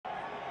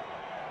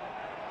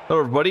Hello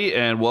everybody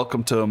and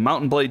welcome to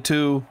Mountain Blade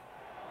 2,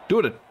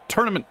 doing a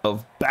tournament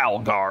of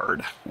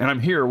Bannerlord. And I'm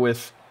here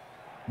with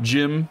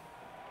Jim.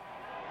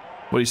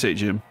 What do you say,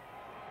 Jim?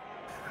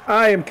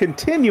 I am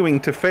continuing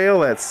to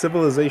fail at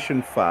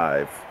Civilization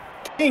 5.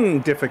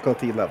 King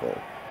difficulty level.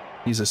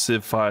 He's a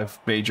Civ 5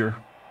 major.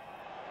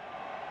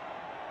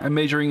 I'm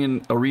majoring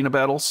in arena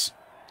battles.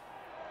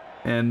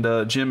 And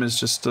Jim is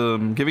just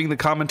giving the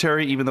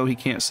commentary even though he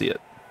can't see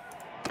it.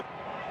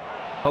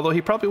 Although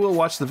he probably will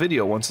watch the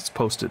video once it's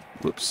posted.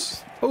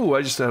 Whoops. Oh,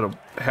 I just had a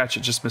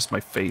hatchet just missed my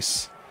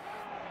face.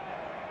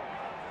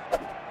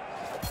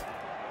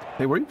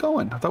 Hey, where are you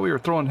going? I thought we were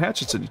throwing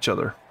hatchets at each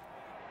other.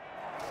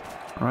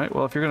 Alright,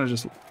 well, if you're going to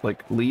just,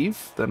 like,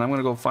 leave, then I'm going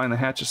to go find the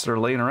hatchets that are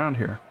laying around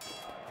here.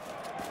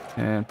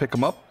 And pick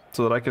them up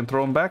so that I can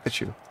throw them back at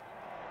you.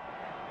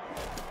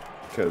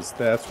 Because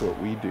that's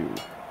what we do.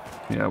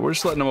 Yeah, we're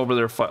just letting them over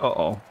there fight.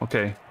 Uh-oh.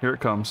 Okay, here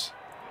it comes.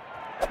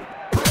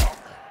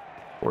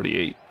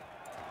 48.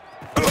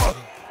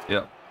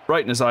 Yep,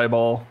 right in his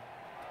eyeball.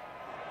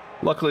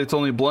 Luckily, it's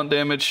only blunt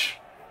damage.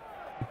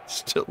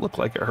 Still looked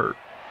like it hurt.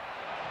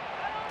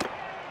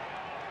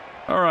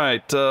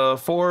 Alright,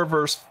 4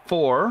 versus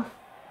 4.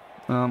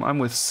 I'm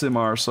with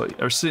Simar, so,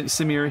 or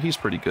Simir, he's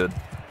pretty good.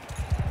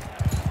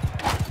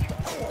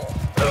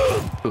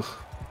 Ugh.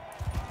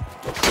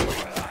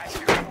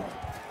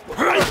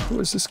 Who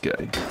is this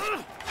guy?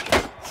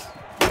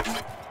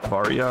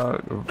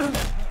 Varia?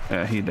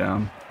 Yeah, he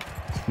down.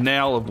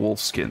 Nail of wolf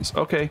skins.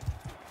 Okay,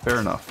 fair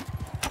enough.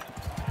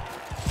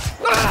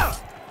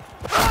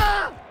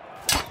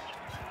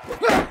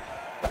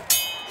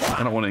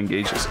 I don't want to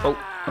engage this. Oh,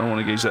 I don't want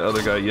to engage that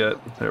other guy yet.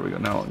 There we go.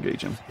 Now I'll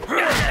engage him.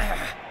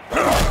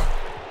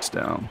 It's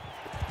down.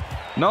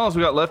 Now all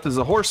we got left is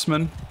a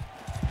horseman.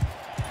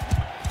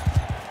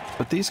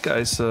 But these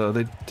guys,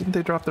 didn't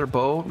they drop their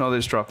bow? No, they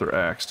just dropped their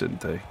axe, didn't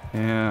they?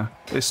 Yeah.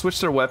 They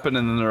switched their weapon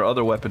and then their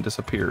other weapon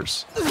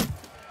disappears.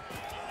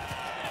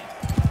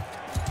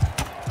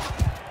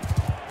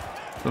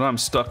 Then I'm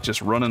stuck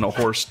just running a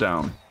horse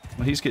down.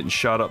 He's getting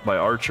shot up by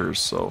archers,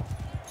 so...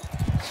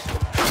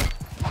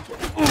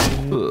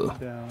 Ugh.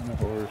 Down a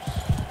horse.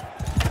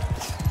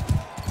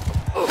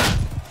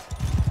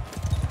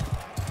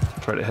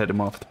 Try to head him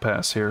off the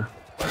pass here.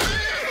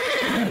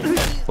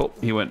 Oh,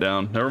 he went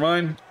down. Never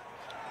mind.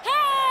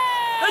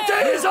 The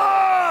day is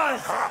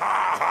ours!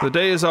 The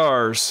day is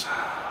ours.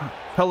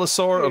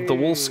 Pelisaur of the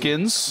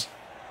Wolfskins.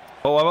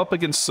 Oh, I'm up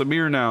against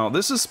Samir now.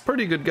 This is a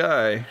pretty good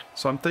guy.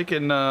 So I'm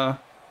thinking,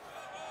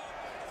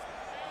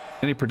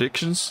 any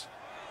predictions?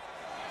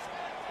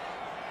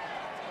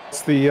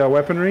 What's the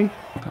weaponry?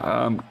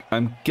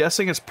 I'm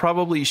guessing it's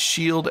probably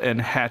shield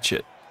and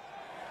hatchet.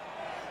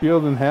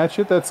 Shield and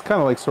hatchet? That's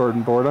kind of like sword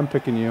and board. I'm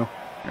picking you.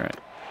 Alright,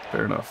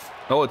 fair enough.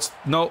 Oh, it's...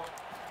 Nope.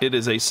 It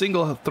is a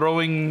single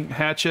throwing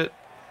hatchet.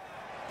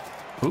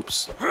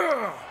 Oops.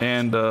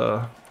 And,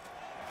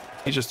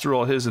 he just threw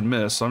all his and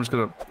missed, so I'm just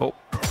gonna... Oh.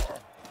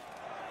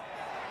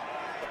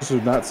 This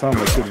does not sound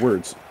like good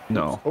words.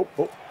 No.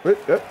 Oh, wait,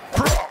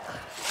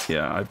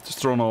 Yeah, I've just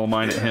thrown all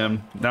mine at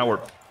him. Now we're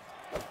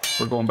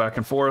going back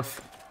and forth.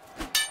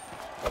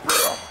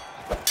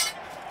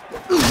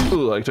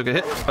 Ooh, I took a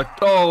hit.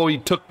 Oh, he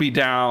took me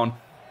down.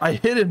 I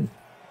hit him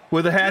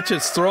with the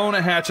hatchets, throwing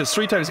at hatchets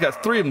 3 times. He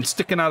got 3 of them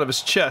sticking out of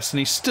his chest, and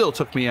he still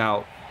took me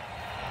out.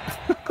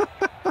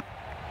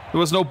 There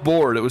was no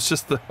board. It was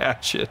just the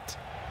hatchet.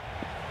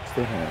 It's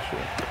the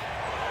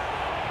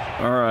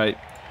hatchet. All right.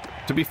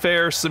 To be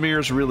fair,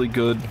 Samir's really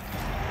good.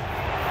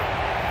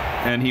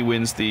 And he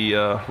wins the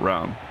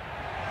round.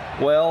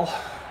 Well,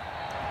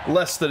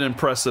 less than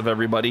impressive,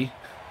 everybody.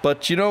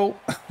 But, you know,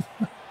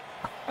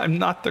 I'm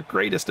not the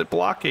greatest at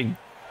blocking.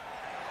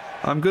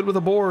 I'm good with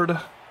a board.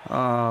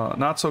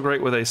 Not so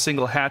great with a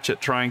single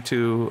hatchet trying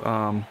to...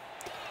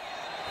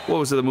 what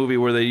was it, the movie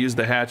where they used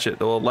the hatchet?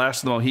 The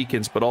Last of the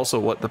Mohicans, but also,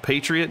 what, The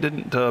Patriot?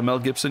 Didn't Mel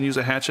Gibson use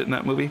a hatchet in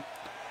that movie?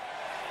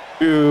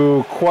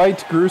 To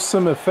quite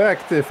gruesome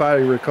effect, if I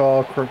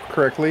recall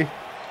correctly.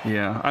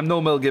 Yeah, I'm no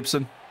Mel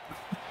Gibson.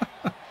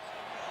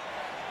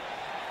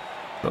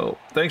 So,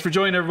 thanks for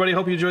joining, everybody.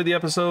 Hope you enjoyed the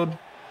episode.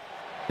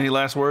 Any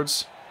last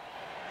words?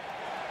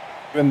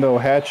 Even though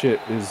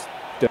Hatchet is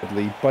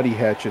deadly, Buddy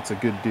Hatchet's a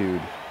good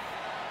dude.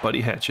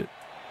 Buddy Hatchet.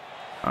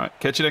 All right,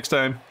 catch you next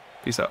time.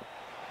 Peace out.